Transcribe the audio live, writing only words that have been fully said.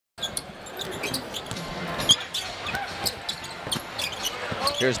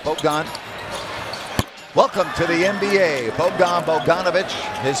Here's Bogdan. Welcome to the NBA. Bogdanovic,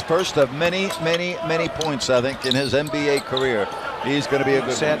 his first of many points, I think, in his NBA career. He's going to be a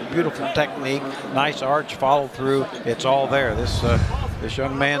good set, beautiful technique, nice arch, follow through. It's all there. This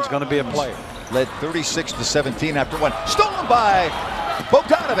young man's going to be a player. Led 36-17 after one. Stolen by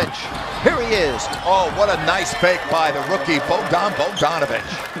Bogdanovic. Here he is. Oh, what a nice fake by the rookie Bogdanovic.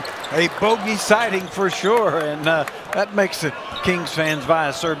 A bogey sighting for sure, and that makes the Kings fans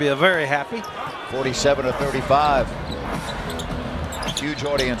via Serbia very happy. 47-35. Huge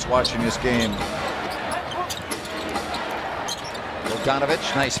audience watching this game. Bogdanovic,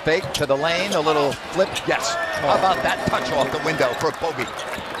 nice fake to the lane, a little flip. Yes. How about that touch off the window for bogey?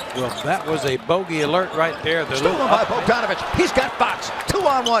 Well, that was a bogey alert right there. Stolen by Bogdanovic. He's got Fox.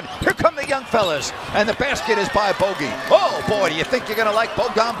 2-on-1. Here come the young fellas. And the basket is by Bogey. Oh, boy, do you think you're going to like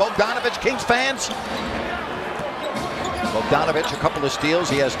Bogdanovic, Kings fans? Bogdanovic, a couple of steals.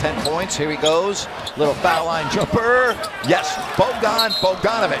 He has 10 points. Here he goes. Little foul line jumper. Yes,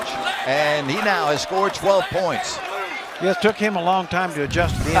 Bogdanovic. And he now has scored 12 points. Yes, it took him a long time to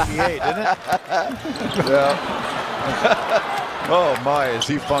adjust to the NBA, didn't it? Yeah. Oh my, is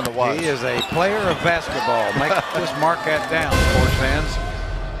he fun to watch. He is a player of basketball. Just mark that down, sports fans.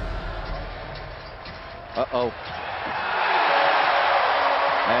 Uh-oh.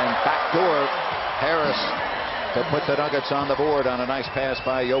 And backdoor, Harris to put the Nuggets on the board on a nice pass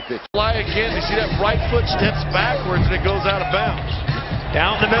by Jokic. Fly again, you see that right foot steps backwards and it goes out of bounds.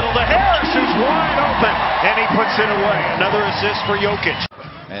 Down the middle to Harris, who's wide open, and he puts it away. Another assist for Jokic.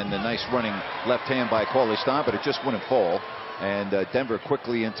 And the nice running left hand by Cauley-Stein, but it just wouldn't fall. And Denver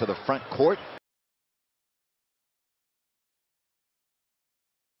quickly into the front court.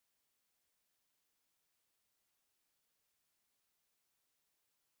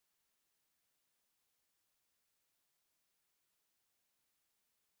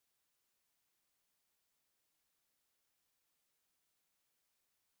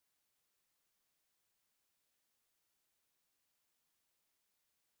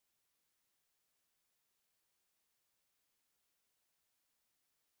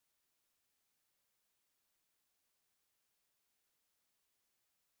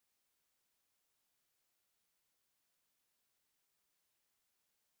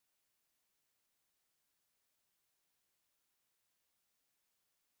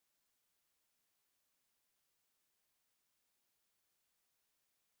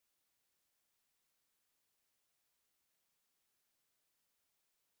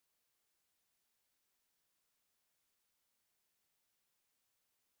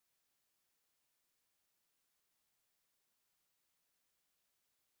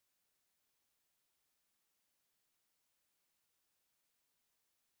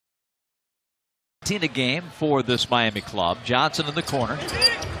 A game for this Miami club. Johnson in the corner.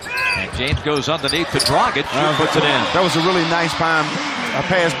 And James goes underneath to Dragic. Puts it in. That was a really nice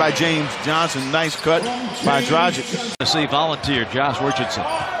pass by James Johnson. Nice cut by Dragic. See volunteer Josh Richardson.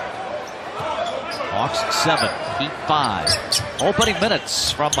 Hawks 7, Heat 5. Opening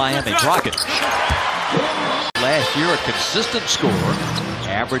minutes from Miami. Dragic. Last year a consistent scorer.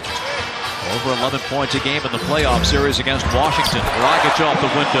 Averaged over 11 points a game in the playoff series against Washington. Dragic off the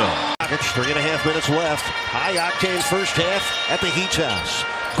window. 3.5 minutes left. High-octane first half at the Heat's house.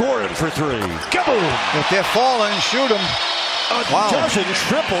 Goran for three. Kaboom! If they're falling, shoot them. A dozen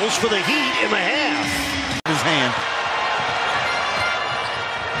triples for the Heat in the half. His hand.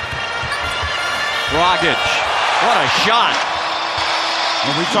 Dragic. What a shot.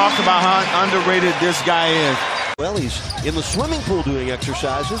 And we talked about how underrated this guy is. Well, he's in the swimming pool doing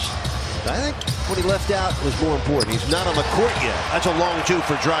exercises. I think what he left out was more important. He's not on the court yet. That's a long two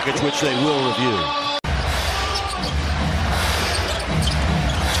for Dragic, which they will review.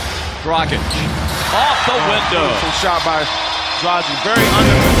 Dragic off the window. Shot by Dragic, very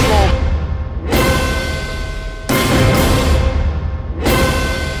under control.